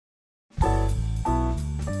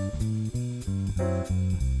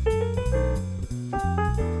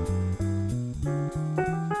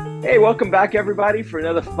Hey, welcome back, everybody, for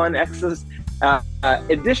another fun edition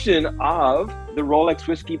of the Rolex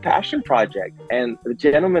Whiskey Passion Project. And the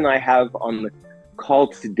gentleman I have on the call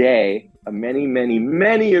today,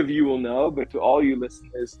 many of you will know, but to all you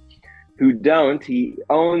listeners who don't, he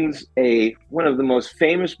owns one of the most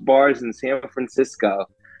famous bars in San Francisco.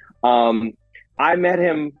 I've met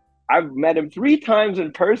him 3 times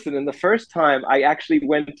in person, and the first time I actually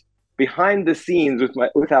went behind the scenes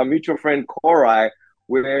with our mutual friend Korai,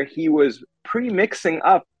 where he was pre-mixing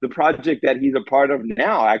up the project that he's a part of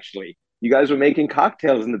now. Actually, you guys were making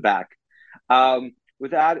cocktails in the back.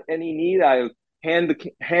 Without any need, I hand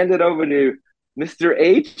it over to Mr.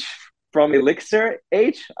 H from Elixir.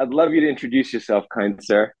 H, I'd love you to introduce yourself, kind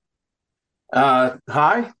sir.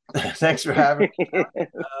 Hi, thanks for having me.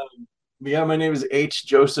 Yeah, my name is H.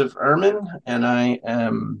 Joseph Ehrmann, and I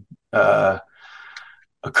am a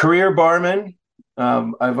career barman.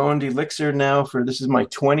 I've owned Elixir now this is my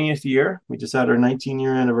 20th year. We just had our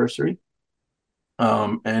 19-year anniversary.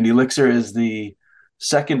 And Elixir is the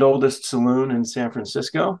second oldest saloon in San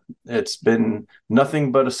Francisco. It's been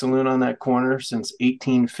nothing but a saloon on that corner since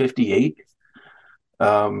 1858.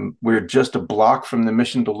 We're just a block from the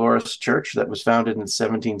Mission Dolores Church that was founded in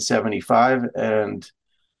 1775. And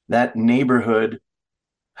that neighborhood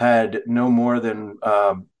had no more than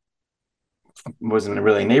wasn't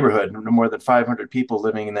really a neighborhood, no more than 500 people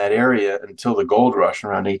living in that area until the gold rush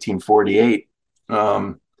around 1848.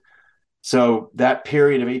 So that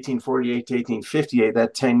period of 1848 to 1858,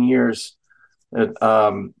 that 10 years,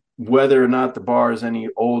 whether or not the bar is any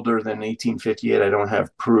older than 1858, I don't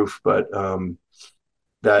have proof, but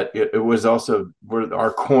that it was also where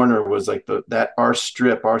our corner was like our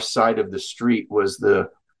strip, our side of the street was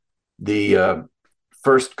the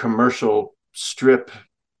first commercial strip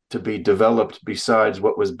to be developed besides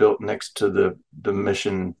what was built next to the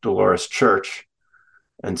Mission Dolores Church.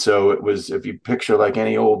 And so it was, if you picture like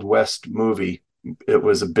any old West movie, it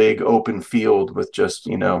was a big open field with just,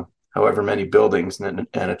 however many buildings and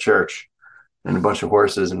a church and a bunch of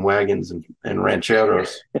horses and wagons and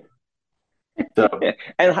rancheros. So,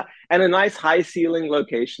 and a nice high ceiling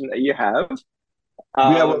location that you have.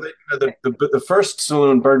 Yeah, well, the first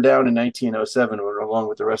saloon burned down in 1907, along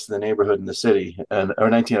with the rest of the neighborhood in the city, or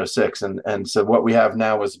 1906, and so what we have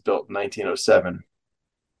now was built in 1907.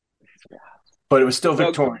 But it was still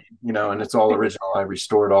Victorian, and it's all original. I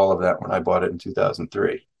restored all of that when I bought it in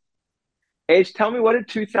 2003. H, tell me, what did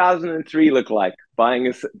 2003 look like buying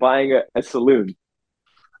a saloon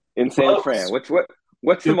in San Fran?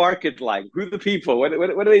 What's the market like? Who are the people? What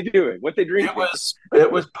are they doing? What they drinking?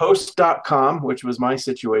 It was post.com, which was my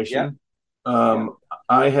situation.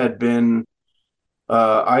 I had been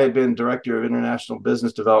director of international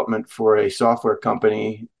business development for a software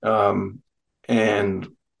company, and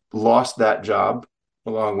lost that job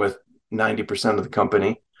along with 90% of the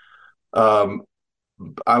company. I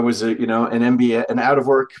was an MBA, an out of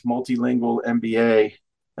work multilingual MBA,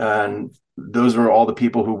 and those were all the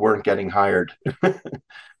people who weren't getting hired.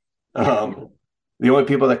 The only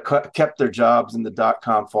people that kept their jobs in the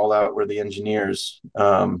 .com fallout were the engineers,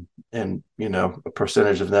 and a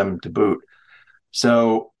percentage of them to boot.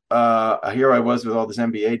 So here I was with all this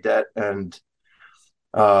MBA debt and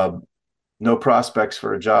no prospects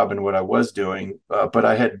for a job in what I was doing, but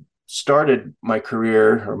I had started my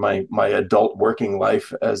career, or my adult working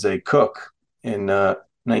life, as a cook in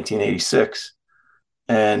 1986.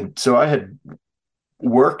 And so I had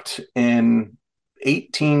worked in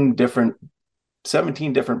 17 different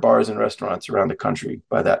bars and restaurants around the country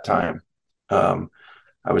by that time. I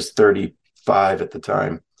was 35 at the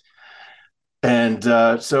time. And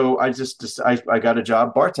so I got a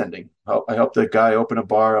job bartending. I helped the guy open a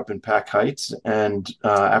bar up in Pack Heights. And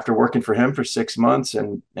after working for him for 6 months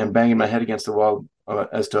and banging my head against the wall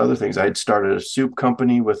as to other things, I had started a soup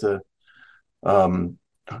company with a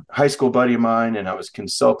high school buddy of mine, and I was doing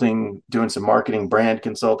some marketing, brand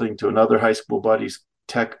consulting to another high school buddy's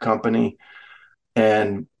tech company.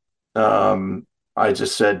 And I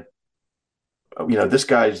just said, this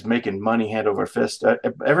guy's making money hand over fist.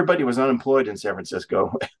 Everybody was unemployed in San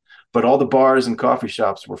Francisco, but all the bars and coffee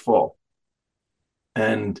shops were full.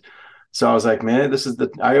 And so I was like, man,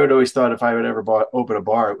 I had always thought if I would ever open a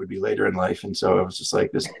bar, it would be later in life. And so it was just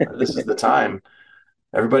like, this is the time.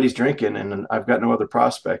 Everybody's drinking, and I've got no other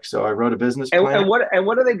prospects. So I wrote a business plan. And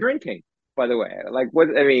what are they drinking, by the way? Like,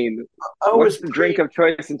 what's the drink of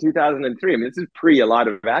choice in 2003? I mean, this is pre a lot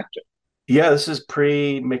of action. Yeah, this is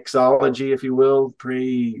pre mixology, if you will.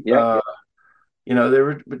 It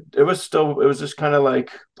was just kind of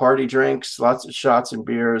like party drinks, lots of shots and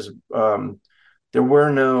beers. there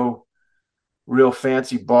were no real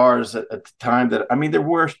fancy bars at the time. That I mean, there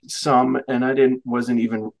were some, and I didn't wasn't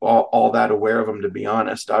even all that aware of them, to be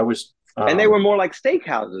honest. I was And they were more like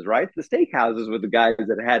steakhouses, right? The steakhouses were the guys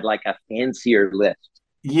that had like a fancier list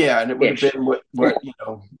yeah, and it would have ish. been what you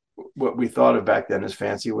know what we thought of back then as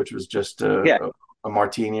fancy, which was just Yeah, a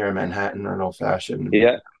martini or a Manhattan or an old fashioned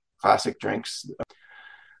yeah. classic drinks.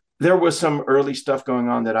 There was some early stuff going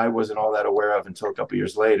on that I wasn't all that aware of until a couple of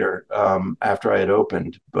years later, after I had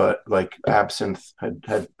opened. But like Absinthe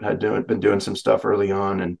been doing some stuff early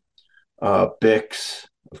on, and Bix,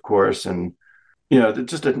 of course, and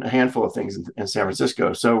just a handful of things in San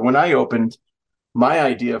Francisco. So when I opened, my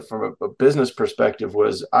idea from a business perspective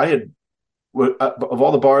was of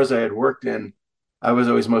all the bars I had worked in, I was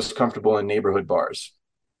always most comfortable in neighborhood bars.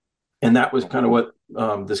 And that was kind of what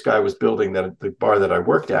this guy was building, that the bar that I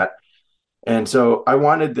worked at. And so I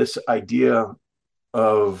wanted this idea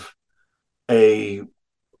of a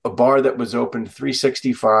bar that was open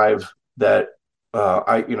 365, that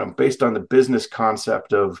based on the business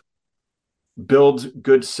concept of build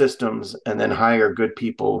good systems and then hire good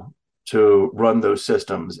people to run those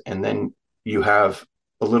systems. And then you have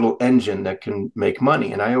a little engine that can make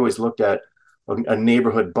money. And I always looked at a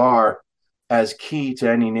neighborhood bar as key to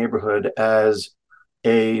any neighborhood, as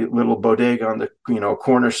a little bodega on the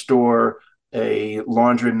corner store, a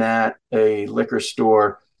laundromat, a liquor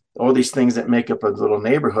store, all these things that make up a little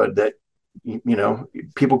neighborhood that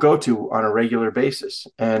people go to on a regular basis.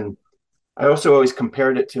 And I also always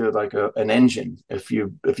compared it to like an engine. If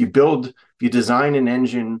you design an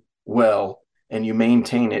engine well and you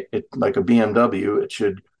maintain it like a BMW, it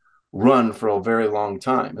should run for a very long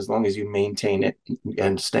time as long as you maintain it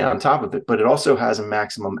and stay on top of it. But it also has a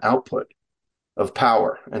maximum output of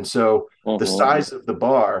power. And so the size of the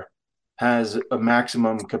bar has a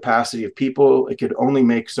maximum capacity of people. It could only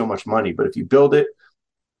make so much money. But if you build it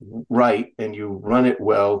right and you run it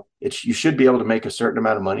well, you should be able to make a certain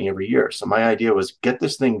amount of money every year. So my idea was get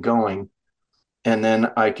this thing going, and then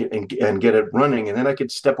I could and get it running, and then I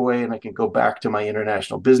could step away and I can go back to my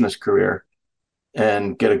international business career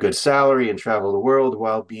and get a good salary and travel the world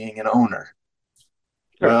while being an owner.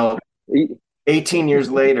 Sure. Well, 18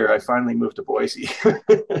 years later, I finally moved to Boise.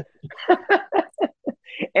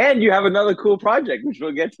 And you have another cool project, which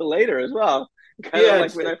we'll get to later as well. Kind of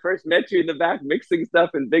like when I first met you in the back, mixing stuff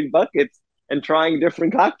in big buckets and trying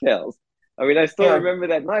different cocktails. I mean, I still remember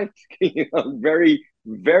that night, very,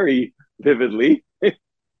 very vividly.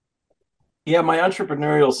 Yeah, my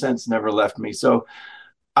entrepreneurial sense never left me. So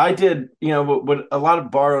I did, what a lot of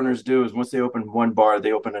bar owners do is once they open one bar,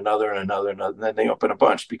 they open another and another, and then they open a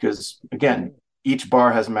bunch because, again, each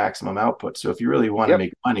bar has maximum output. So if you really want to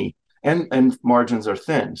make money, and margins are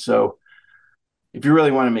thin. So if you really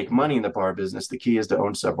want to make money in the bar business, the key is to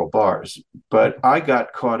own several bars. But I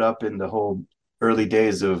got caught up in the whole early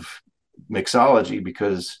days of mixology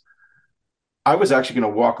because I was actually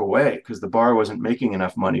going to walk away because the bar wasn't making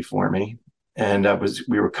enough money for me. And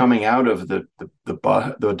we were coming out of the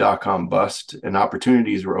dot-com bust, and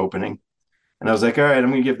opportunities were opening. And I was like, all right, I'm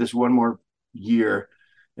going to give this one more year.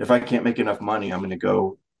 If I can't make enough money, I'm going to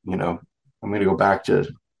go back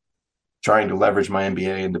to trying to leverage my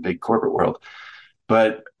MBA in the big corporate world.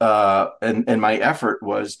 But and my effort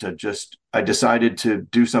was I decided to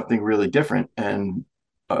do something really different and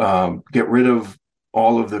get rid of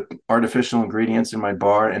all of the artificial ingredients in my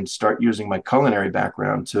bar and start using my culinary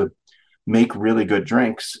background to make really good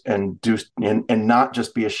drinks and not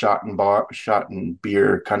just be a shot and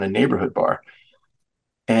beer kind of neighborhood bar.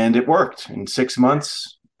 And it worked. In 6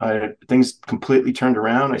 months, things completely turned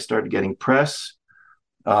around. I started getting press.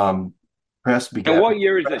 Press began. And what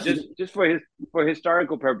year is it? Just for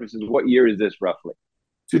historical purposes, what year is this roughly?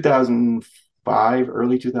 2005,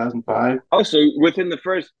 early 2005. Oh, so within the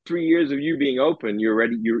first 3 years of you being open, you're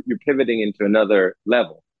pivoting into another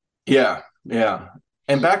level. Yeah.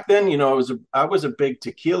 And back then, I was a big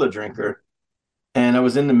tequila drinker, and I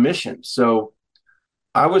was in the Mission. So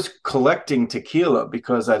I was collecting tequila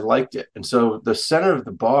because I liked it. And so the center of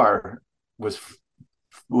the bar was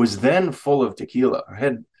then full of tequila.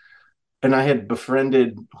 I had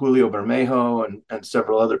befriended Julio Bermejo and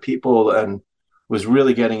several other people, and was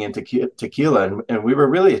really getting into tequila. And we were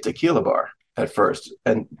really a tequila bar at first,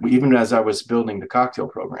 and even as I was building the cocktail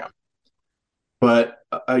program. But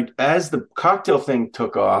as the cocktail thing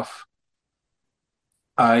took off,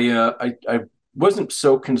 I wasn't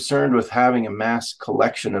so concerned with having a mass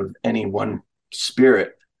collection of any one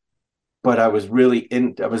spirit, but I was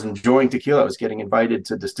enjoying tequila. I was getting invited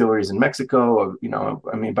to distilleries in Mexico.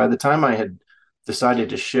 By the time I had decided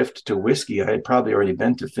to shift to whiskey, I had probably already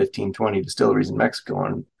been to 15, 20 distilleries in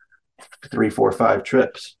Mexico three, four, five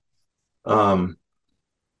trips. Um,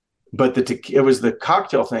 but it was the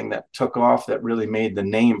cocktail thing that took off, that really made the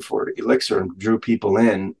name for Elixir and drew people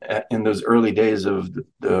in those early days of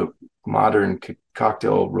the modern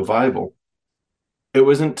cocktail revival. It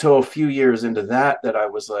wasn't until a few years into that I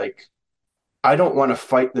was like, I don't want to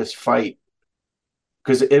fight this fight,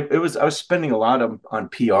 because it was, I was spending a lot on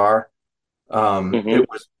PR. Hmm.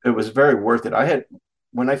 It was very worth it. I had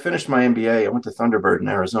When I finished my MBA, I went to Thunderbird in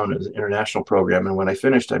Arizona as an international program, and when I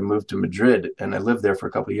finished, I moved to Madrid and I lived there for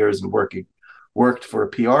a couple of years and worked for a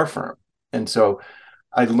PR firm. And so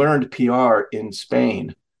I learned PR in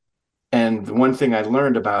Spain. And the one thing I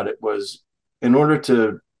learned about it was, in order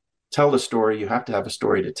to tell a story, you have to have a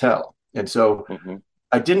story to tell. And so Hmm.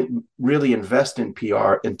 I didn't really invest in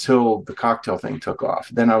PR until the cocktail thing took off.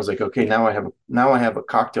 Then I was like, okay, now I have a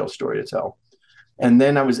cocktail story to tell. And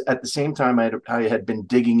then I was, at the same time, I had been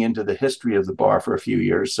digging into the history of the bar for a few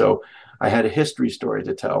years. So I had a history story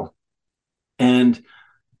to tell. And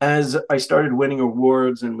as I started winning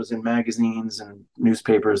awards and was in magazines and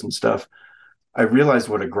newspapers and stuff, I realized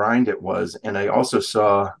what a grind it was. And I also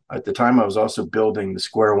saw, at the time, I was also building the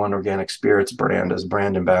Square One Organic Spirits brand as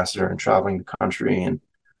brand ambassador and traveling the country. And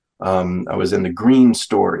I was in the green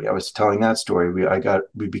story. I was telling that story.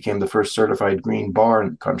 We became the first certified green bar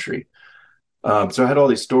in the country. So I had all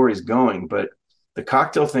these stories going, but the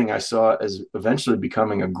cocktail thing I saw as eventually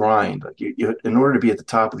becoming a grind. Like in order to be at the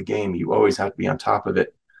top of the game, you always have to be on top of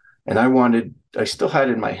it. And I still had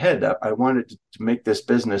in my head that I wanted to make this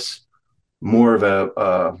business more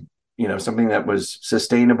of something that was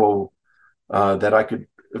sustainable, that I could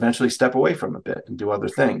eventually step away from a bit and do other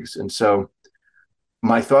things. And so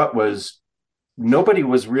my thought was, nobody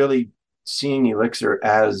was really seeing Elixir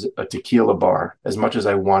as a tequila bar as much as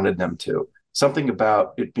I wanted them to. Something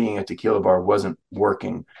about it being a tequila bar wasn't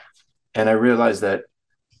working. And I realized that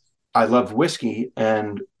I love whiskey,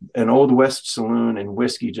 and an Old West saloon and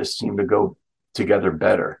whiskey just seemed to go together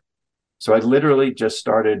better. So I literally just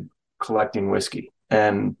started collecting whiskey.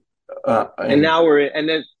 And And now and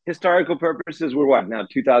then historical purposes, we're what now,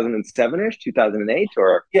 2007-ish, 2008,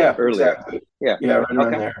 or yeah, earlier? exactly. Yeah. Yeah, right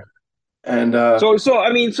around Okay. there. And So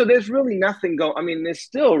I mean, so there's really nothing going. I mean, there's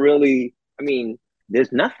still really. I mean,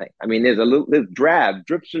 there's nothing. I mean, there's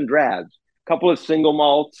drips and drabs. A couple of single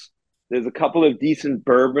malts. There's a couple of decent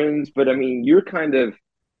bourbons, but I mean, you're hitting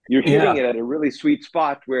yeah, it at a really sweet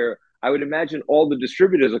spot where I would imagine all the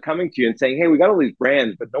distributors are coming to you and saying, "Hey, we got all these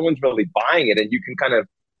brands, but no one's really buying it," and you can kind of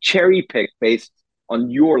cherry pick based on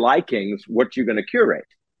your likings what you're going to curate.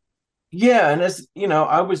 yeah. And as you know,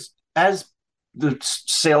 as the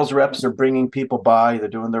sales reps are bringing people by, they're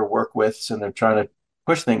doing their work withs and they're trying to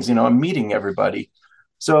push things. I'm meeting everybody.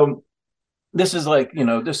 So this is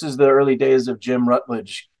the early days of Jim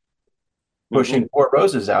Rutledge Mm-hmm. pushing Port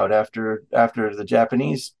Roses out after the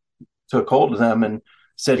Japanese took hold of them and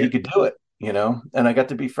said he Yeah. could do it. And I got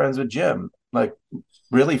to be friends with Jim, like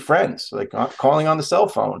really friends, like calling on the cell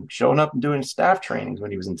phone, showing up and doing staff trainings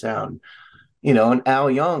when he was in town, and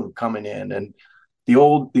Al Young coming in, and the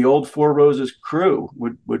old Four Roses crew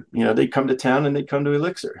would they'd come to town and they'd come to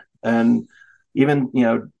Elixir. And even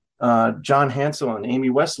John Hansel and Amy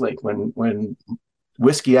Westlake, when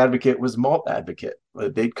Whiskey Advocate was Malt Advocate,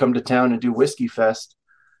 they'd come to town and do Whiskey Fest,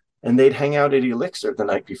 and they'd hang out at Elixir the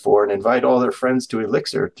night before and invite all their friends to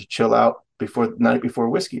Elixir to chill out before the night before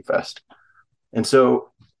Whiskey Fest. And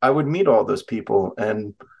so I would meet all those people,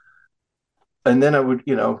 and then I would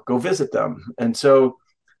go visit them. And so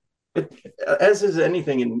it, as is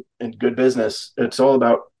anything in good business, it's all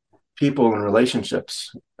about people and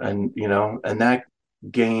relationships, and that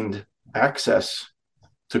gained access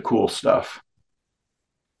to cool stuff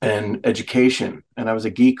and education. And I was a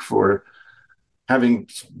geek for having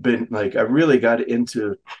been like, I really got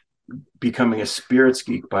into becoming a spirits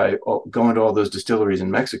geek by going to all those distilleries in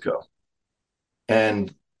Mexico.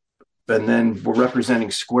 And then we're representing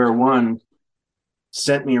Square One,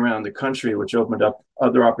 sent me around the country, which opened up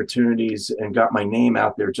other opportunities and got my name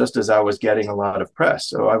out there just as I was getting a lot of press.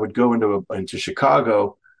 So I would go into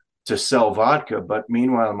Chicago to sell vodka, but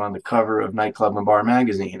meanwhile I'm on the cover of Nightclub and Bar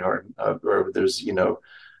magazine, or there's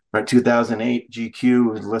 2008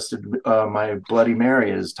 GQ listed my Bloody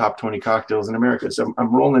Mary as top 20 cocktails in America. So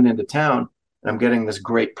I'm rolling into town and I'm getting this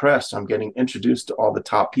great press. I'm getting introduced to all the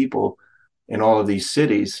top people in all of these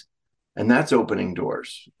cities, and that's opening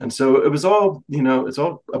doors. And so it was all, it's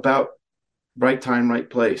all about right time, right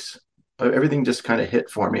place. Everything just kind of hit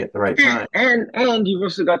for me at the right time. And you've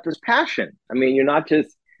also got this passion. I mean, you're not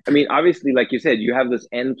just. I mean, obviously, like you said, you have this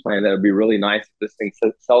end plan that would be really nice. This thing's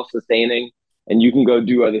self-sustaining, and you can go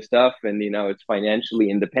do other stuff, and it's financially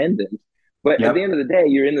independent. But at the Yep. end of the day,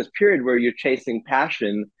 you're in this period where you're chasing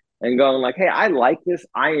passion and going like, hey, I like this,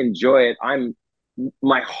 I enjoy it.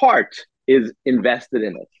 My heart is invested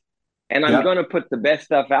in it. And I'm Yep. gonna put the best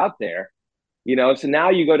stuff out there. So now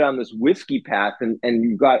you go down this whiskey path, and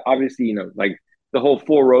you've got obviously, like the whole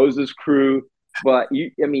Four Roses crew, but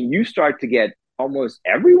you start to get almost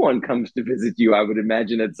everyone comes to visit you, I would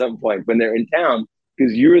imagine, at some point when they're in town,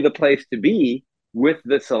 because you're the place to be with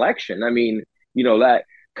the selection. That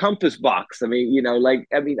Compass Box. I'm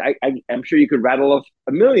sure you could rattle off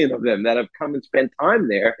a million of them that have come and spent time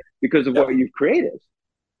there because of Yep. what you've created.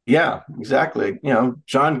 Yeah, exactly.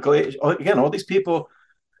 John Glaze, again, all these people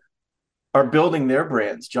are building their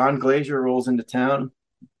brands. John Glazier rolls into town,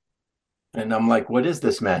 and I'm like, what is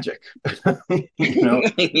this magic? you know,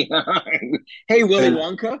 Hey, Willy and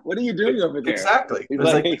Wonka, what are you doing over there? exactly. It He's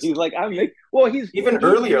was like, like he's like, I'm Nick. Well, even he's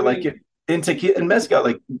earlier, like doing. in tequila and mezcal,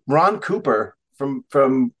 like Ron Cooper from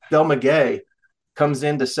Del Maguey comes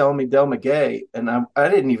in to sell me Del Maguey, and I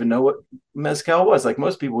didn't even know what mezcal was. Like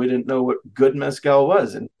most people, we didn't know what good mezcal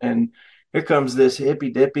was, and here comes this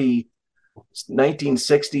hippy dippy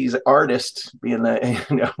 1960s artist being like,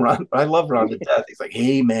 Ron, I love Ron to death. He's like,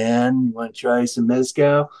 hey man, you want to try some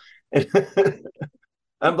mezcal? And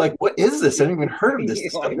I'm like, what is this? I haven't even heard of this.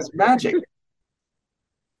 This stuff is magic.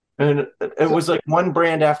 And it So, was like one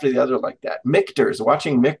brand after the other like that. Michter's,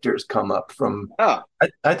 watching Michter's come up from, oh,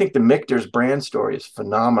 I think the Michter's brand story is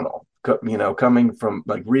phenomenal. Coming from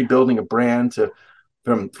like rebuilding a brand to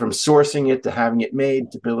from sourcing it to having it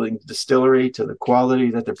made to building the distillery to the quality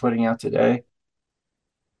that they're putting out today.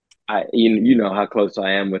 you know how close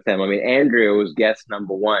I am with them. I mean, Andrea was guest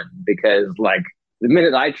number one because, like, the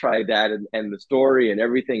minute I tried that, and the story and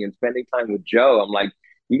everything and spending time with Joe, I'm like,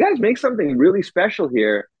 you guys make something really special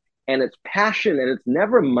here, and it's passion, and it's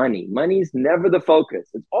never money. Money's never the focus.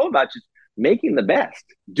 It's all about just making the best,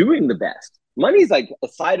 doing the best. Money's like a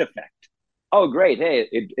side effect. Oh, great. Hey,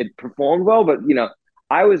 it performed well, but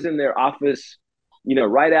I was in their office,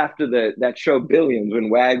 right after that show Billions, when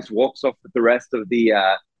Wags walks off with the rest of the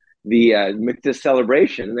Mictus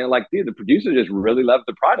celebration, and they're like, dude, the producer just really loved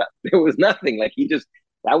the product. There was nothing like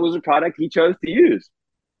that was a product he chose to use.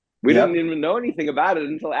 We didn't Yep. even know anything about it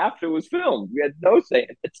until after it was filmed. We had no say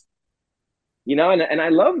in it. And I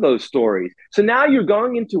love those stories. So now you're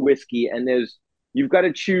going into whiskey, and you've got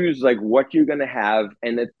to choose like what you're going to have,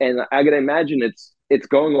 and I gotta imagine it's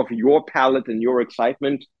going off your palate and your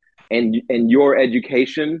excitement and your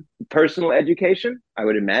education, personal education, I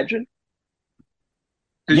would imagine,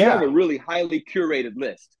 because you have Yeah. a really highly curated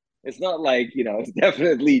list. It's not like, it's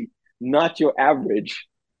definitely not your average,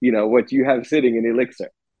 what you have sitting in Elixir.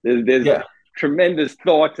 There's Yeah. tremendous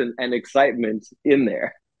thought and excitement in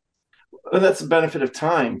there. And that's the benefit of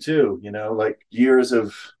time too, like years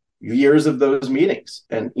of those meetings,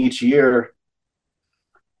 and each year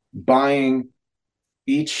buying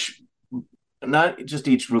each, not just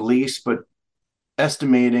each release, but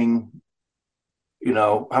estimating,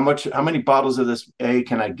 how many bottles of this A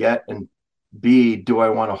can I get, and B, do I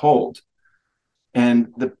want to hold?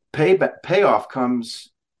 And the payoff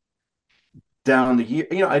comes down the year,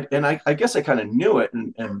 I guess I kind of knew it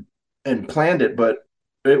and planned it, but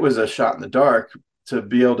it was a shot in the dark to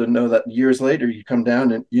be able to know that years later you come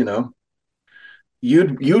down and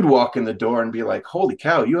you'd walk in the door and be like, holy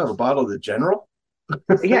cow, you have a bottle of the General.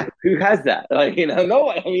 Yeah, who has that? Like, no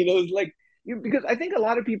one. I mean, it was like, because I think a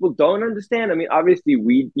lot of people don't understand. I mean, obviously,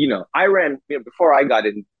 I ran, before I got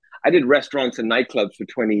in, I did restaurants and nightclubs for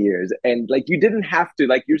 20 years. And like, you didn't have to,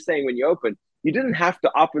 like you're saying, when you open, you didn't have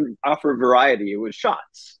to offer variety. It was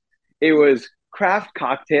shots, it was craft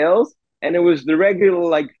cocktails, and it was the regular,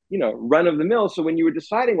 like, run of the mill. So when you were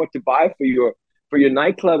deciding what to buy for your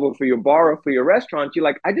nightclub or for your bar or for your restaurant, you're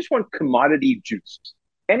like, I just want commodity juice.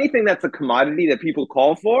 Anything that's a commodity that people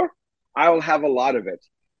call for, I will have a lot of it.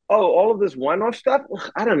 Oh, all of this one-off stuff,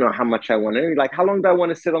 I don't know how much I want to. Like, how long do I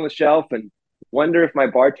want to sit on the shelf and wonder if my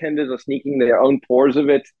bartenders are sneaking their own pours of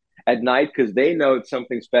it at night because they know it's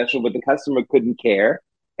something special, but the customer couldn't care,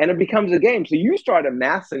 and it becomes a game. So you start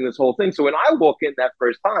amassing this whole thing. So when I walk in that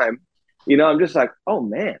first time, I'm just like, oh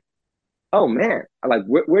man, I'm like,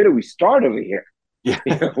 where do we start over here? Yeah.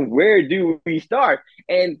 Where do we start?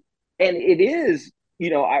 And it is,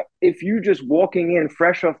 if you just walking in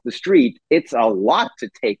fresh off the street, it's a lot to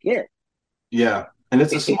take in. Yeah. And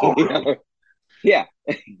it's a small you room. know? Yeah.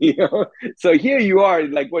 you know, so here you are,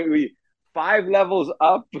 like, what we 5 levels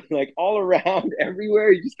up, like all around,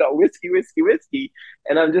 everywhere. You just got whiskey, whiskey, whiskey,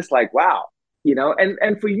 and I'm just like, wow,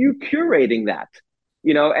 and for you curating that,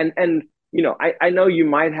 and I know you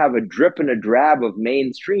might have a drip and a drab of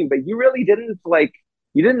mainstream, but you really didn't, like,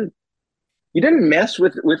 you didn't you didn't mess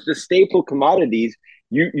with the staple commodities.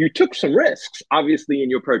 You took some risks, obviously, in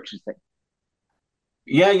your purchasing.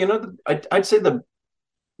 Yeah, I'd say the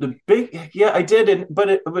big, yeah, I did, but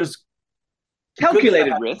it was good that I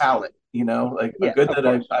Calculated had a risk. palate, like a Yeah, good of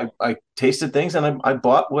that course. I tasted things, and I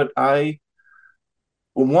bought what I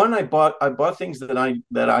bought things that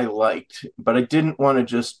I liked, but I didn't want to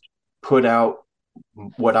just put out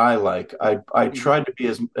what I like. I Mhm. tried to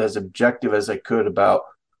be as objective as I could about,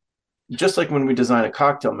 just like when we design a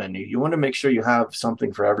cocktail menu, you want to make sure you have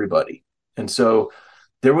something for everybody. And so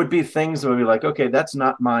there would be things that would be like, okay, that's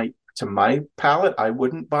not to my palate. I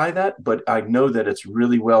wouldn't buy that, but I know that it's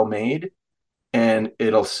really well made and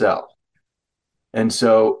it'll sell. And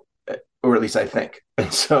so, or at least I think.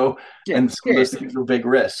 And so, Yeah, and some of yeah. those things were big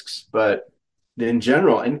risks, but in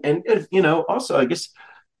general, and if, also I guess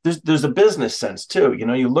there's a business sense too.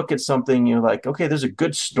 You look at something, you're like, okay, there's a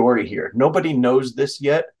good story here. Nobody knows this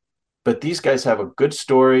yet, but these guys have a good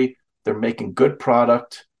story. They're making good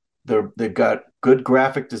product. They've got good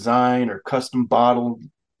graphic design or custom bottle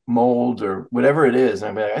mold or whatever it is.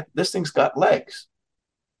 And I'm like, this thing's got legs,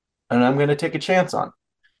 and I'm going to take a chance on.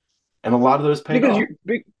 And a lot of those paid because off.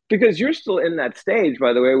 you because you're still in that stage,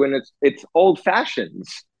 by the way, when it's old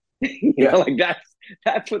fashions. Yeah. Like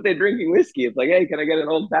that's what they're drinking whiskey. It's like, hey, can I get an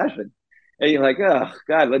old fashioned? And you're like, oh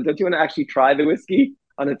God, don't you want to actually try the whiskey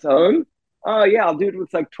on its own? Oh yeah, I'll do it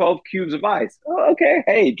with like 12 cubes of ice. Oh, okay,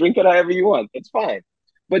 hey, drink it however you want. It's fine.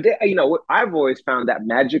 But what I've always found that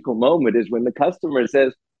magical moment is when the customer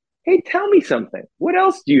says, hey, tell me something. What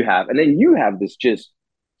else do you have? And then you have this just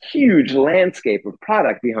huge landscape of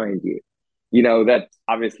product behind you. That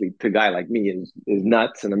obviously to a guy like me is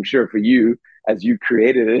nuts. And I'm sure for you, as you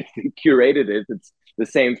created it, curated it, it's the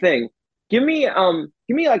same thing. Give me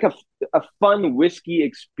like a fun whiskey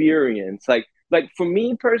experience. Like for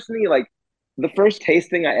me personally, like the first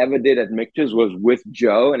tasting I ever did at Mictures was with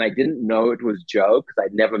Joe, and I didn't know it was Joe because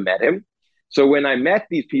I'd never met him. So when I met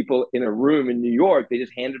these people in a room in New York, they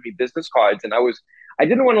just handed me business cards, and I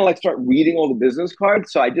didn't want to like start reading all the business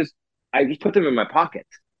cards, so I just put them in my pocket.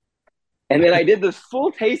 And then I did this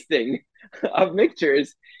full tasting of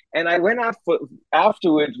mixtures, and I went off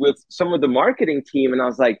afterwards with some of the marketing team, and I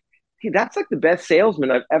was like, hey, that's like the best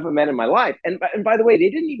salesman I've ever met in my life. And by the way, they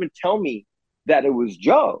didn't even tell me that it was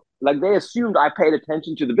Joe. Like they assumed I paid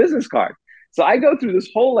attention to the business card. So I go through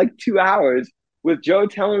this whole like 2 hours with Joe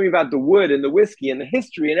telling me about the wood and the whiskey and the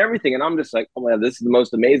history and everything. And I'm just like, oh my God, this is the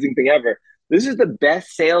most amazing thing ever. This is the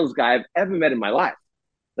best sales guy I've ever met in my life.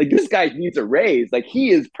 Like this guy needs a raise. Like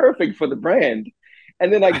he is perfect for the brand.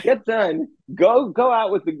 And then I get done, go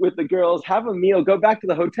out with the girls, have a meal, go back to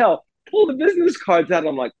the hotel, pull the business cards out.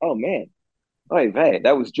 I'm like, oh man, oh hey,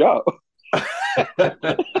 that was Joe.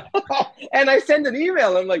 And I send an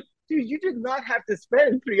email. I'm like, dude, you did not have to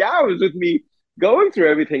spend 3 hours with me going through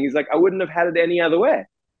everything. He's like, I wouldn't have had it any other way.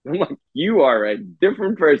 I'm like, you are a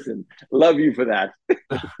different person. Love you for that.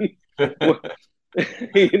 I had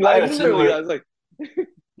Like a literally, similar I was like,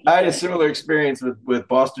 I had a yeah. similar experience with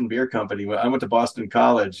Boston Beer Company. I went to Boston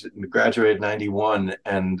College and graduated in 91.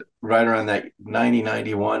 And right around that 90,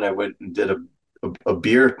 91, I went and did a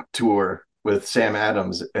beer tour with Sam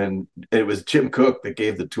Adams. And it was Jim Cook that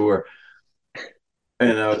gave the tour.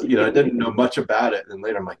 And I didn't know much about it. And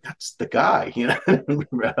later I'm like, that's the guy,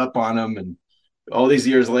 read up on him. And all these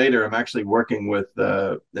years later, I'm actually working with,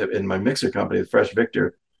 in my mixer company, Fresh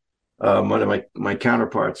Victor. One of my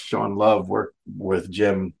counterparts, Sean Love, worked with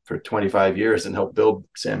Jim for 25 years and helped build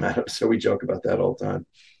Sam Adams. So we joke about that all the time.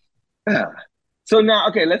 Yeah. So now,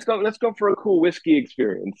 okay, let's go for a cool whiskey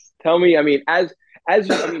experience. Tell me, I mean, as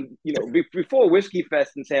you, I mean, before Whiskey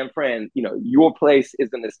Fest in San Fran, your place is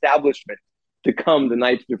an establishment to come the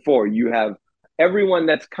night before. You have everyone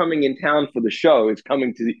that's coming in town for the show is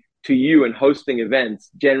coming to you and hosting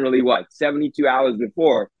events. Generally, what 72 hours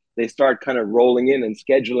before they start kind of rolling in and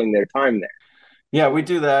scheduling their time there. Yeah, we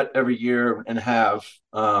do that every year and have,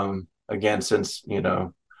 again, since,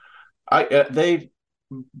 they,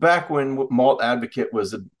 back when Malt Advocate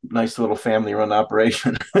was a nice little family run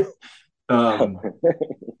operation. um,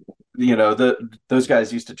 those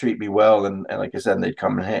guys used to treat me well, and like I said, they'd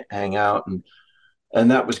come and hang out,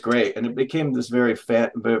 and that was great. And it became this very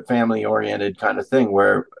family oriented kind of thing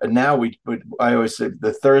where now I always say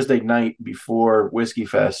the Thursday night before Whiskey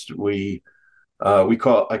Fest, I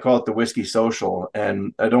call it the Whiskey Social,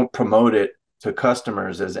 and I don't promote it to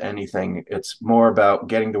customers as anything. It's more about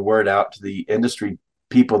getting the word out to the industry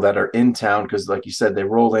people that are in town, because like you said, they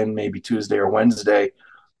roll in maybe Tuesday or Wednesday.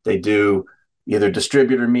 They do either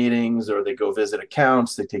distributor meetings or they go visit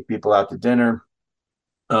accounts. They take people out to dinner.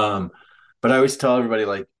 But I always tell everybody,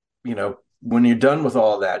 like, when you're done with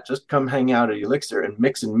all that, just come hang out at Elixir and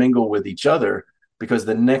mix and mingle with each other, because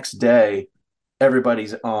the next day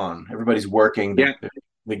everybody's on, everybody's working. Yeah.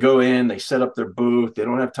 They go in, they set up their booth, they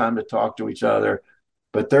don't have time to talk to each other.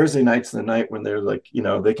 But Thursday night's the night when they're like,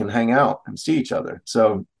 they can hang out and see each other.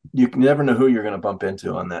 So you can never know who you're going to bump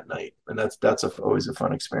into on that night, and always a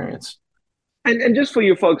fun experience. And just for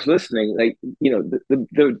you folks listening, like,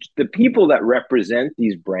 the people that represent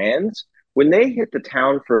these brands, when they hit the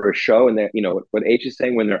town for a show, and they're, what H is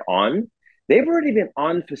saying, when they're on, they've already been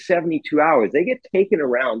on for 72 hours. They get taken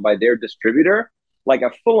around by their distributor like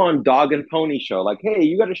a full-on dog and pony show. Like, hey,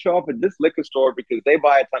 you got to show up at this liquor store because they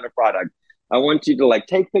buy a ton of product. I want you to like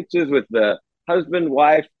take pictures with the husband,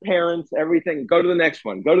 wife, parents, everything. Go to the next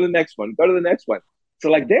one. Go to the next one. Go to the next one. So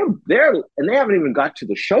like they're and they haven't even got to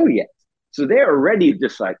the show yet. So they're already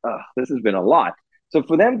just like, oh, this has been a lot. So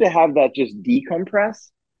for them to have that just decompress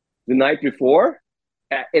the night before,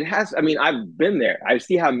 it has, I mean, I've been there. I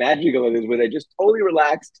see how magical it is where they're just totally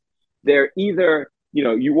relaxed. They're either,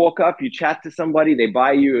 you walk up, you chat to somebody, they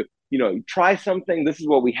buy you, you try something. This is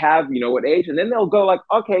what we have, what age. And then they'll go like,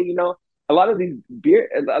 okay, a lot of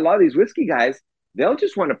these whiskey guys, they'll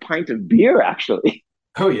just want a pint of beer actually.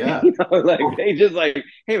 Oh yeah. Like they just like,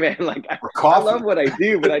 hey man, like I love what I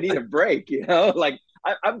do, but I need a break, Like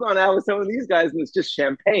I've gone out with some of these guys and it's just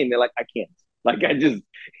champagne. They're like, I can't. Like I just,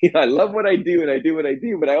 I love what I do and I do what I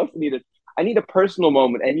do, but I also I need a personal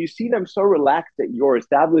moment. And you see them so relaxed at your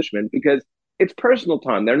establishment because it's personal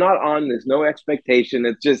time. They're not on, there's no expectation.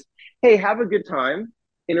 It's just, hey, have a good time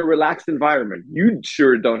in a relaxed environment. You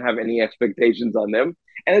sure don't have any expectations on them.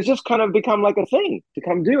 And it's just kind of become like a thing to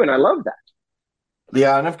come do. And I love that.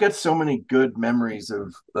 Yeah, and I've got so many good memories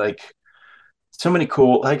of like so many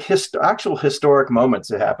cool like actual historic moments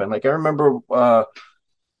that happened. Like I remember a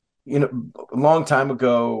long time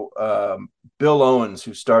ago, Bill Owens,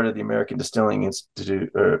 who started the American Distilling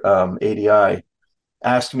Institute, or ADI,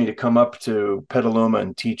 asked me to come up to Petaluma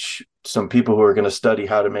and teach some people who are going to study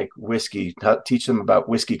how to make whiskey, teach them about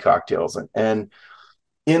whiskey cocktails. And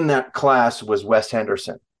in that class was Wes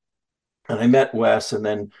Henderson. And I met Wes, and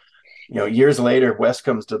then years later, Wes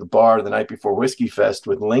comes to the bar the night before Whiskey Fest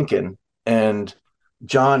with Lincoln, and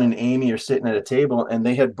John and Amy are sitting at a table, and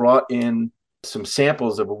they had brought in some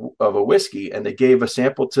samples of a whiskey, and they gave a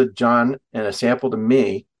sample to John and a sample to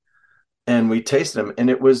me, and we tasted them, and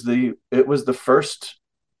it was the first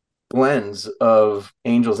blends of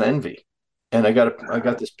Angel's Envy. And I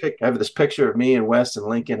got this I have this picture of me and Wes and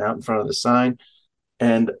Lincoln out in front of the sign.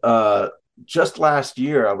 And just last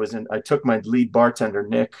year I took my lead bartender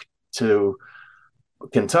Nick to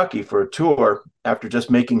Kentucky for a tour after just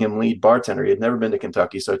making him lead bartender. He had never been to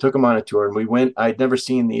Kentucky. So I took him on a tour, and we went. I'd never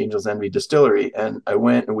seen the Angel's Envy distillery. And I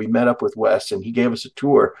went and we met up with Wes, and he gave us a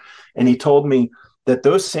tour. And he told me that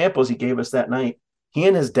those samples he gave us that night, he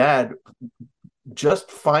and his dad just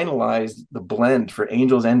finalized the blend for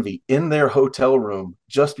Angel's Envy in their hotel room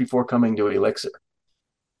just before coming to Elixir.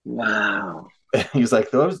 Wow. He's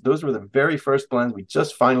like, those were the very first blends. We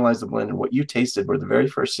just finalized the blend, and what you tasted were the very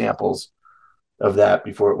first samples of that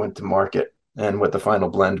before it went to market, and what the final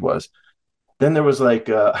blend was. Then there was like,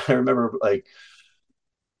 I remember like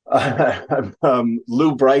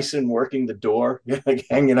Lou Bryson working the door, like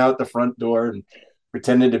hanging out the front door and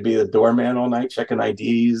pretending to be the doorman all night, checking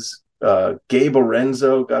IDs. Gabe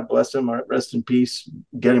Orenzo, God bless him, rest in peace,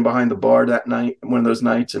 getting behind the bar that night, one of those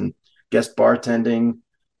nights, and guest bartending.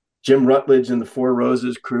 Jim Rutledge and the Four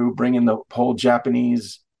Roses crew bringing the whole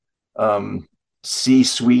Japanese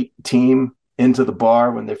C-suite team into the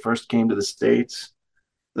bar when they first came to the States.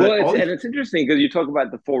 Well, it's interesting because you talk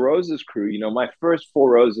about the Four Roses crew. My first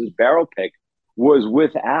Four Roses barrel pick was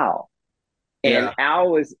with Al. And yeah.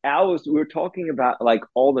 Al was we were talking about like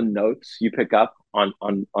all the notes you pick up on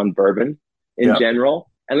bourbon in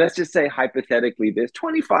general. And let's just say hypothetically, there's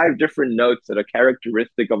 25 different notes that are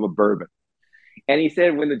characteristic of a bourbon. And he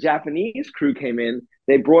said when the Japanese crew came in,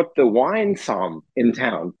 they brought the wine som in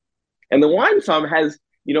town. And the wine som has,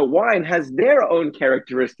 wine has their own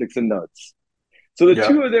characteristics and notes. So the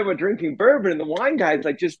two of them were drinking bourbon, and the wine guy's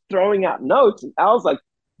like just throwing out notes. And Al's like, oh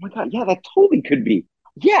my God, yeah, that totally could be.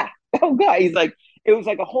 Yeah. Oh God. He's like, it was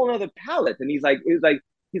like a whole other palette. And he's like,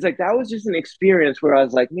 that was just an experience where I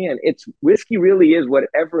was like, man, whiskey really is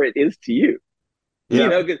whatever it is to you.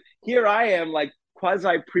 Yeah. Because here I am like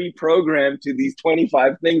quasi pre-programmed to these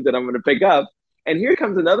 25 things that I'm going to pick up. And here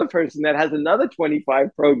comes another person that has another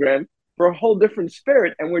 25 program for a whole different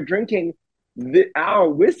spirit. And we're drinking our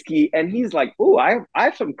whiskey. And he's like, oh, I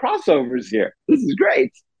have some crossovers here. This is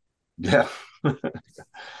great. Yeah.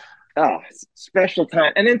 Oh, special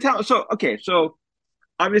time. And then so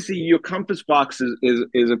obviously your compass box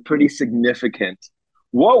is a pretty significant.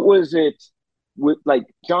 What was it with like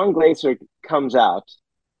John Glaser comes out,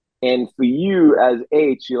 and for you as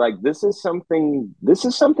H, you're like, this is something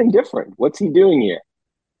different. What's he doing here?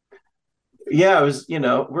 Yeah, it was,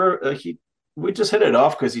 we just hit it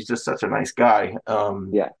off because he's just such a nice guy.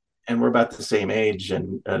 Yeah. And we're about the same age,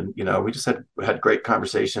 and we just had great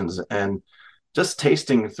conversations, and just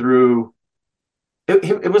tasting through.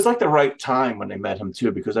 It was like the right time when I met him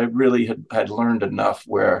too, because I really had learned enough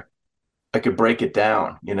where I could break it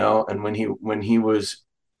down, and when he was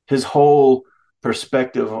his whole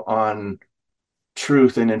perspective on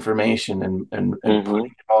truth and information and Mm-hmm. putting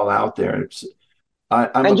it all out there.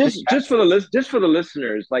 I'm a And big just for the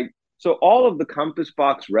listeners, like so all of the Compass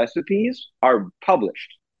Box recipes are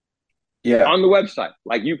published yeah, on the website.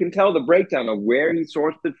 Like you can tell the breakdown of where he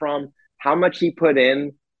sourced it from, how much he put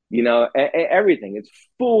in, everything. It's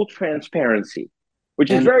full transparency, which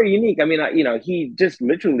is and very unique. I mean, he just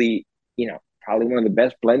literally, probably one of the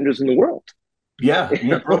best blenders in the world. yeah,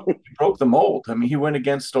 he broke the mold. I mean, he went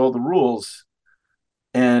against all the rules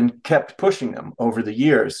and kept pushing them over the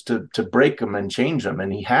years to break them and change them,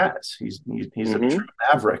 and he has. He's a true Mm-hmm.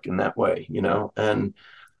 maverick in that way. And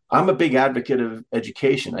I'm a big advocate of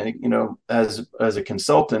education. I think, as a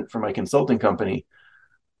consultant for my consulting company,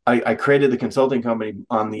 I created the consulting company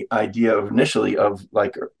on the idea of initially of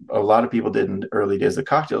like a lot of people did in the early days of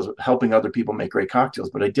cocktails, helping other people make great cocktails.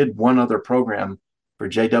 But I did one other program for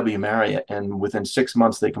JW Marriott, and within 6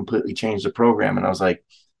 months they completely changed the program. And I was like,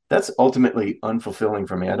 that's ultimately unfulfilling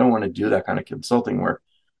for me. I don't want to do that kind of consulting work.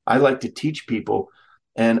 I like to teach people,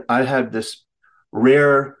 and I had this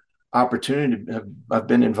rare opportunity. I've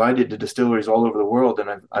been invited to distilleries all over the world, and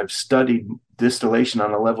I've studied distillation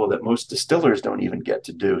on a level that most distillers don't even get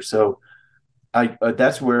to do. So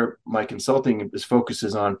that's where my consulting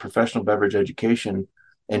focuses on professional beverage education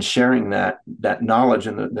and sharing that knowledge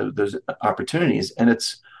and those opportunities. And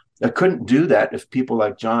I couldn't do that if people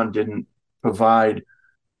like John didn't provide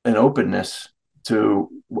an openness to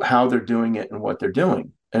how they're doing it and what they're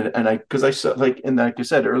doing. And because I saw, like I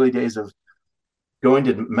said, early days of going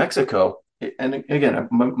to Mexico, and again,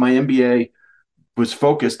 my MBA was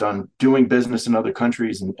focused on doing business in other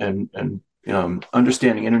countries and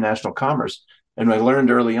understanding international commerce. And I learned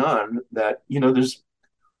early on that there's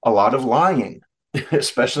a lot of lying,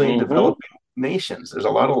 especially in Mm-hmm. developing nations. There's a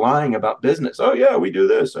lot of lying about business. Oh yeah, we do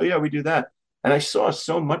this. Oh yeah, we do that. And I saw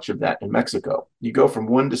so much of that in Mexico. You go from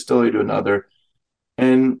one distillery to another,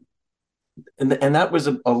 and and that was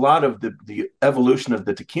a lot of the evolution of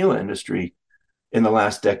the tequila industry in the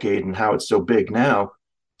last decade and how it's so big now.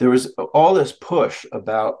 There was all this push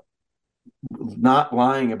about not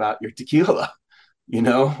lying about your tequila,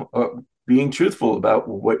 being truthful about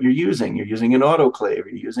what you're using. You're using an autoclave.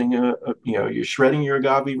 You're using you're shredding your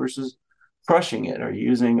agave versus crushing it. Or you're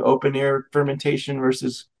using open air fermentation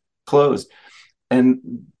versus closed.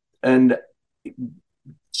 And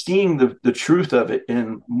seeing the truth of it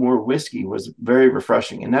in more whiskey was very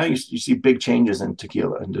refreshing. And now you see big changes in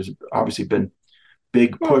tequila, and there's obviously been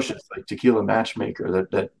big pushes like Tequila Matchmaker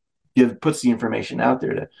that puts the information out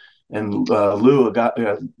there and Lou got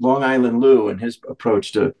Long Island Lou and his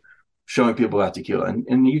approach to showing people about tequila,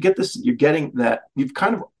 and you're getting that. You've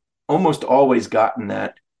kind of almost always gotten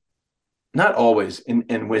that, not always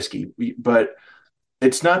in whiskey, but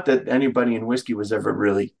it's not that anybody in whiskey was ever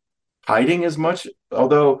really hiding as much.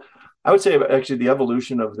 Although I would say actually the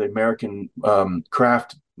evolution of the American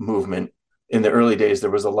craft movement in the early days, there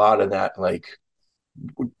was a lot of that, like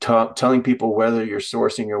telling people whether you're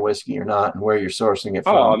sourcing your whiskey or not and where you're sourcing it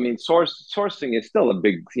Oh, I from. mean, sourcing is still a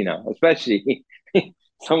big, especially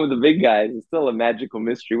some of the big guys. It's still a magical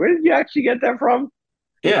mystery. Where did you actually get that from?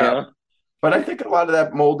 You Yeah, know? but I think a lot of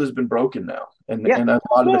that mold has been broken now, Yeah. and a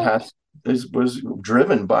lot of it Well, was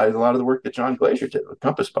driven by a lot of the work that John Glaser did with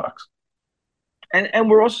Compass Box. and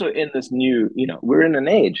we're also in this new, we're in an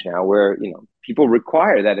age now where people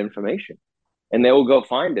require that information, and they will go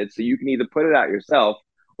find it. So you can either put it out yourself,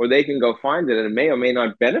 or they can go find it, and it may or may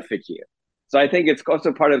not benefit you. So I think it's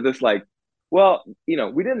also part of this, like, well,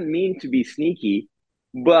 we didn't mean to be sneaky,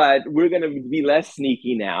 but we're going to be less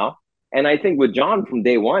sneaky now. And I think with John from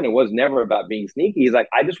day one, it was never about being sneaky. He's like,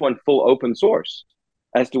 I just want full open source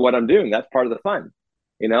as to what I'm doing. That's part of the fun.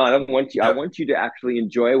 I don't want you. I Yeah, want you to actually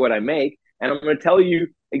enjoy what I make, and I'm going to tell you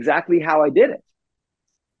exactly how I did it.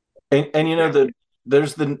 and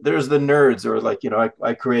there's the nerds, or like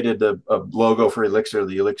I created a logo for Elixir,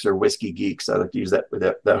 the Elixir Whiskey Geeks. I like to use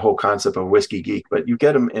that whole concept of whiskey geek, but you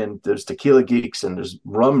get them in. There's tequila geeks and there's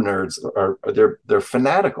rum nerds. They're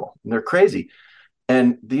fanatical and they're crazy.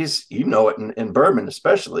 And these, it in bourbon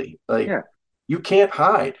especially, like Yeah. you can't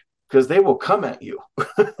hide because they will come at you.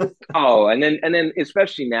 Oh, and then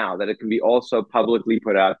especially now that it can be also publicly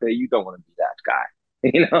put out there, you don't want to be that guy.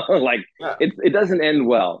 Like Yeah. it doesn't end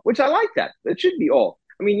well, which I like that. It should be all.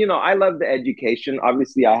 I mean, I love the education.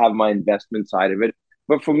 Obviously, I have my investment side of it.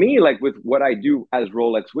 But for me, like with what I do as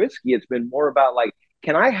Rolex Whiskey, it's been more about like,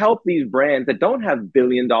 can I help these brands that don't have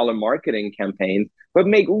billion-dollar marketing campaigns, but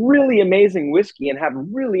make really amazing whiskey and have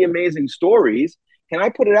really amazing stories? Can I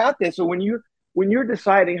put it out there so when you're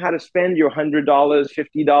deciding how to spend your $100,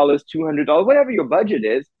 $50, $200, whatever your budget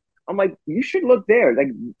is, I'm like, you should look there. Like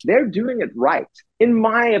they're doing it right, in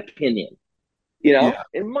my opinion. Yeah.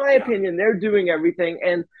 In my Yeah. opinion, they're doing everything.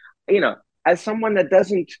 And as someone that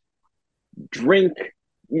doesn't drink,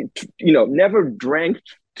 never drank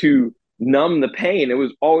to numb the pain. It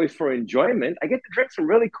was always for enjoyment. I get to drink some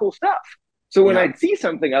really cool stuff. So when Yeah. I see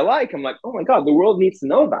something I like, I'm like, oh my God, the world needs to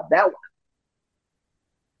know about that one.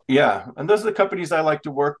 Yeah, and those are the companies I like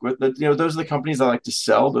to work with. That those are the companies I like to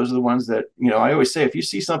sell. Those are the ones that I always say, if you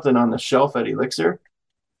see something on the shelf at Elixir,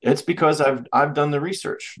 it's because I've done the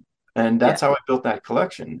research, and Yeah. that's how I built that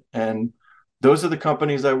collection. And those are the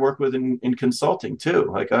companies I work with in consulting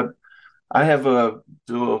too. Like I have a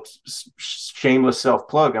little shameless self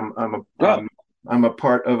plug. Go. I'm a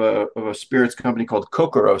part of a spirits company called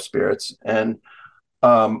Kokoro Spirits, and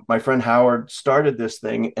my friend Howard started this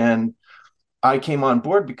thing, and I came on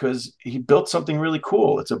board because he built something really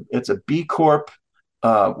cool. It's a B Corp.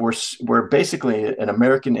 We're basically an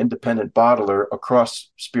American independent bottler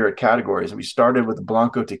across spirit categories. And we started with the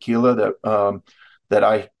Blanco tequila that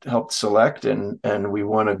I helped select, and we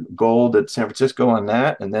won a gold at San Francisco on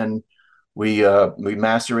that. And then we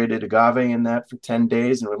macerated agave in that for 10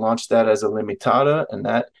 days, and we launched that as a limitada, and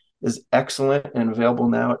that is excellent and available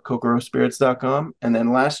now at kokorospirits.com. And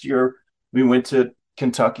then last year we went to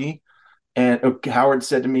Kentucky, and Howard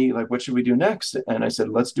said to me, like, what should we do next? And I said,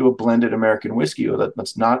 let's do a blended American whiskey.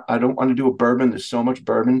 Let's not, I don't want to do a bourbon. There's so much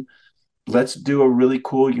bourbon. Let's do a really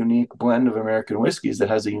cool, unique blend of American whiskeys that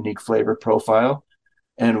has a unique flavor profile.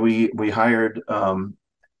 And we hired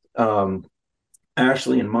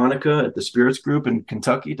Ashley and Monica at the Spirits Group in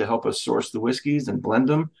Kentucky to help us source the whiskeys and blend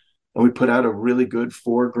them. And we put out a really good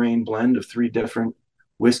 4-grain blend of 3 different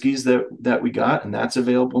whiskeys that we got, and that's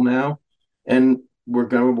available now. And we're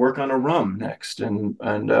going to work on a rum next, and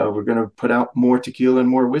we're going to put out more tequila and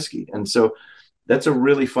more whiskey. And so that's a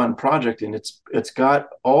really fun project, and it's got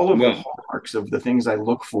all of the Well, hallmarks of the things I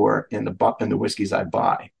look for in the whiskeys I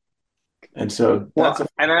buy. And so that's well,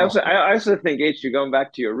 a and fun project. I also think H, you're going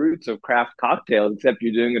back to your roots of craft cocktails, except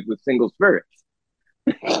you're doing it with single spirits.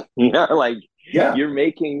 Like Yeah. you're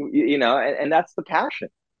making, and that's the passion.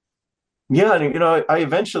 Yeah, and I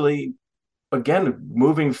eventually, again,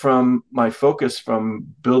 moving from my focus from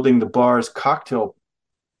building the bar's cocktail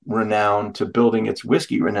renown to building its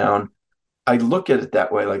whiskey renown, I look at it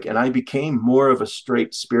that way. Like, and I became more of a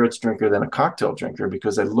straight spirits drinker than a cocktail drinker,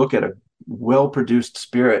 because I look at a well-produced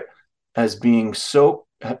spirit as being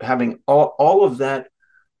having all of that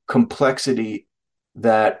complexity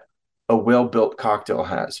that a well-built cocktail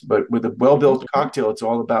has. But with a well-built cocktail, it's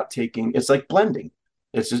all about it's like blending.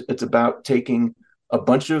 It's about taking a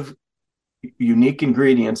bunch of unique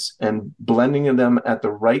ingredients and blending them at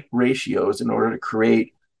the right ratios in order to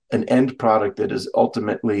create an end product that is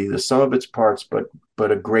ultimately the sum of its parts,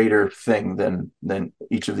 but a greater thing than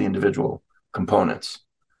each of the individual components.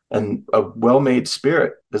 And a well-made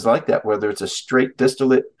spirit is like that, whether it's a straight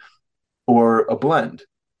distillate or a blend.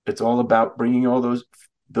 It's all about bringing all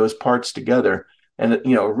those parts together. And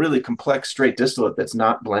a really complex straight distillate that's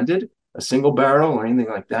not blended, a single barrel or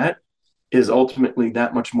anything like that, is ultimately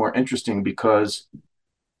that much more interesting, because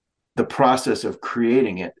the process of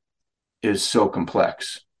creating it is so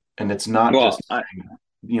complex. And it's not Well, just saying,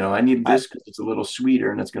 I need I this because it's a little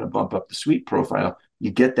sweeter and it's going to bump up the sweet profile.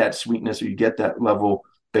 You get that sweetness, or you get that level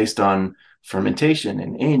based on fermentation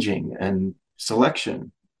and aging and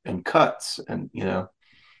selection and cuts, and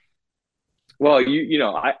well,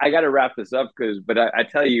 I got to wrap this up but I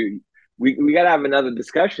tell you, we got to have another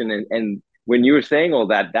discussion. And when you were saying all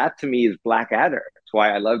that, that to me is Blackadder. That's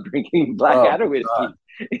why I love drinking oh Blackadder God.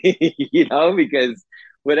 whiskey, because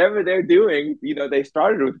whatever they're doing, they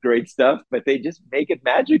started with great stuff, but they just make it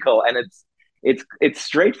magical. And it's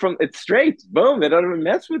straight. Boom. They don't even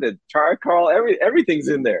mess with it. Charcoal, everything's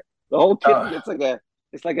in there. The whole kit. Uh,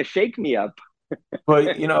 It's like a shake me up. but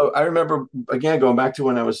I remember, again, going back to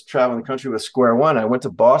when I was traveling the country with Square One. I went to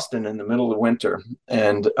Boston in the middle of winter,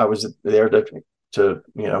 and I was there to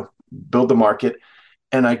build the market.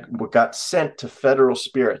 And I got sent to Federal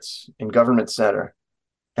Spirits in Government Center.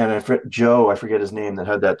 And Joe, I forget his name, that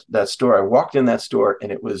had that store. I walked in that store, and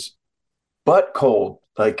it was but cold,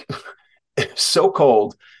 like so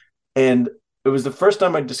cold. And it was the first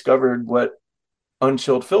time I discovered what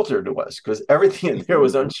unchilled filtered was, because everything in there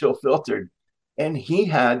was unchill filtered. And he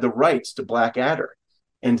had the rights to Blackadder,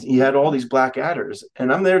 and he had all these Blackadders,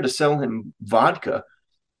 and I'm there to sell him vodka,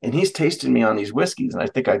 and he's tasting me on these whiskeys. And I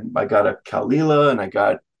think I got a Kalila, and I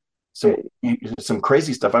got some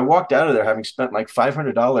crazy stuff. I walked out of there having spent like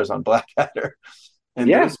 $500 on Blackadder, and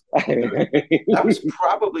Yeah. that was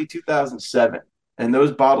probably 2007. And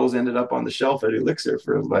those bottles ended up on the shelf at Elixir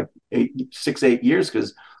for like 8 years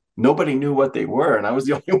because nobody knew what they were, and I was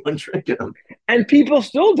the only one drinking them. And people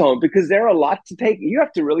still don't, because they're a lot to take. You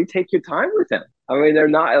have to really take your time with them. I mean, they're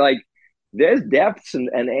not like, there's depths and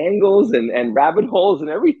angles and rabbit holes and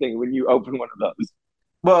everything when you open one of those.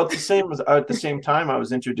 Well, it's the same as at the same time I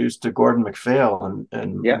was introduced to Gordon MacPhail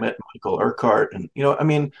and Yeah. met Michael Urquhart, and I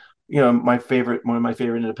mean, one of my favorite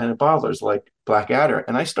independent bottlers like Blackadder,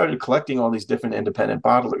 and I started collecting all these different independent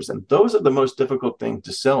bottlers, and those are the most difficult thing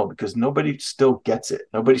to sell because nobody still gets it.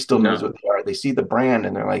 Nobody still knows what they are. They see the brand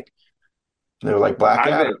and they're like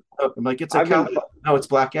Blackadder. I'm like, it's a Kalila. No, it's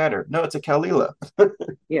Blackadder. No, it's a Kalila.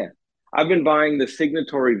 Yeah. I've been buying the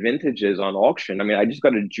signatory vintages on auction. I mean, I just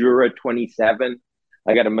got a Jura 27.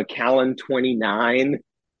 I got a Macallan 29.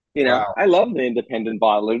 Wow. I love the independent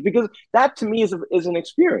bottlers because that to me is an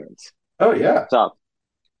experience. Oh yeah. So,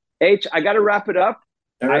 H, I got to wrap it up.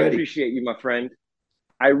 Alrighty. I appreciate you, my friend.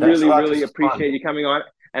 I Thanks really, a lot. really appreciate you coming on.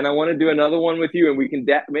 And I want to do another one with you, and we can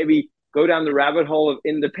maybe go down the rabbit hole of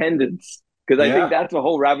independence, because I think that's a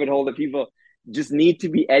whole rabbit hole that people just need to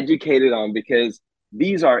be educated on, because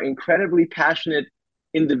these are incredibly passionate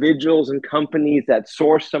individuals and companies that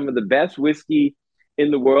source some of the best whiskey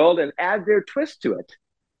in the world and add their twist to it.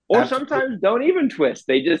 Or sometimes don't even twist.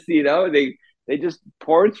 They just, they just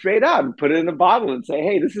pour it straight out and put it in a bottle and say,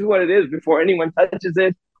 hey, this is what it is, before anyone touches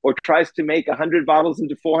it or tries to make 100 bottles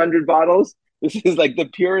into 400 bottles. This is like the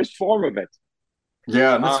purest form of it.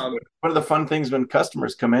 Yeah, and that's one of the fun things when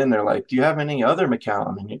customers come in. They're like, "Do you have any other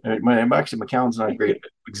Macallan?" And actually, Macallan's not a great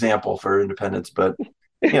example for independence, but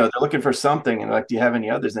they're looking for something, and like, "Do you have any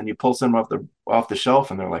others?" And you pull some off the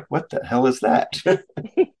shelf, and they're like, "What the hell is that?"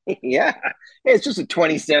 Yeah, it's just a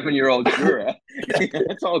 27-year-old Jura.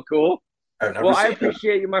 That's all cool. Well, I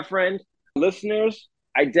appreciate you, my friend. Listeners,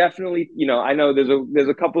 I definitely, I know there's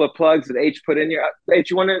a couple of plugs that H put in here.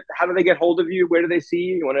 H, how do they get hold of you? Where do they see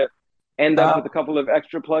you? You want to end up with a couple of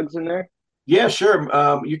extra plugs in there? Yeah, sure.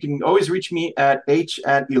 You can always reach me at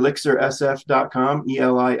h@elixirsf.com,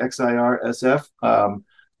 ELIXIRSF.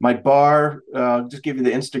 My bar, just give you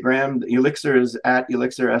the Instagram. The Elixir is at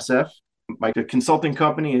ElixirSF. My consulting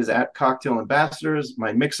company is at Cocktail Ambassadors.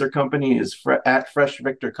 My mixer company is at Fresh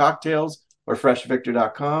Victor Cocktails or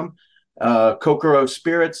freshvictor.com.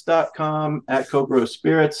 CoCoroSpirits.com, at Cocoro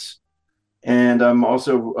Spirits. And I'm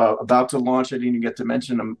also about to launch, I didn't even get to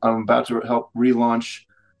mention, I'm about to help relaunch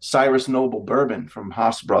Cyrus Noble Bourbon from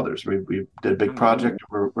Haas Brothers. We did a big project.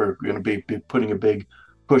 We're going to be putting a big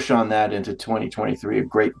push on that into 2023. A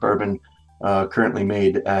great bourbon currently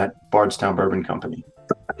made at Bardstown Bourbon Company.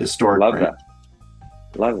 Historic brand.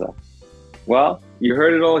 Love that. Well, you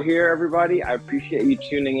heard it all here, everybody. I appreciate you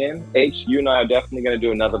tuning in. H, you and I are definitely going to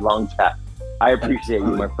do another long chat. I appreciate you,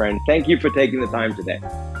 my friend. Thank you for taking the time today.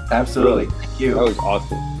 Absolutely. Thank you. That was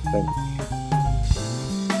awesome. Thank you.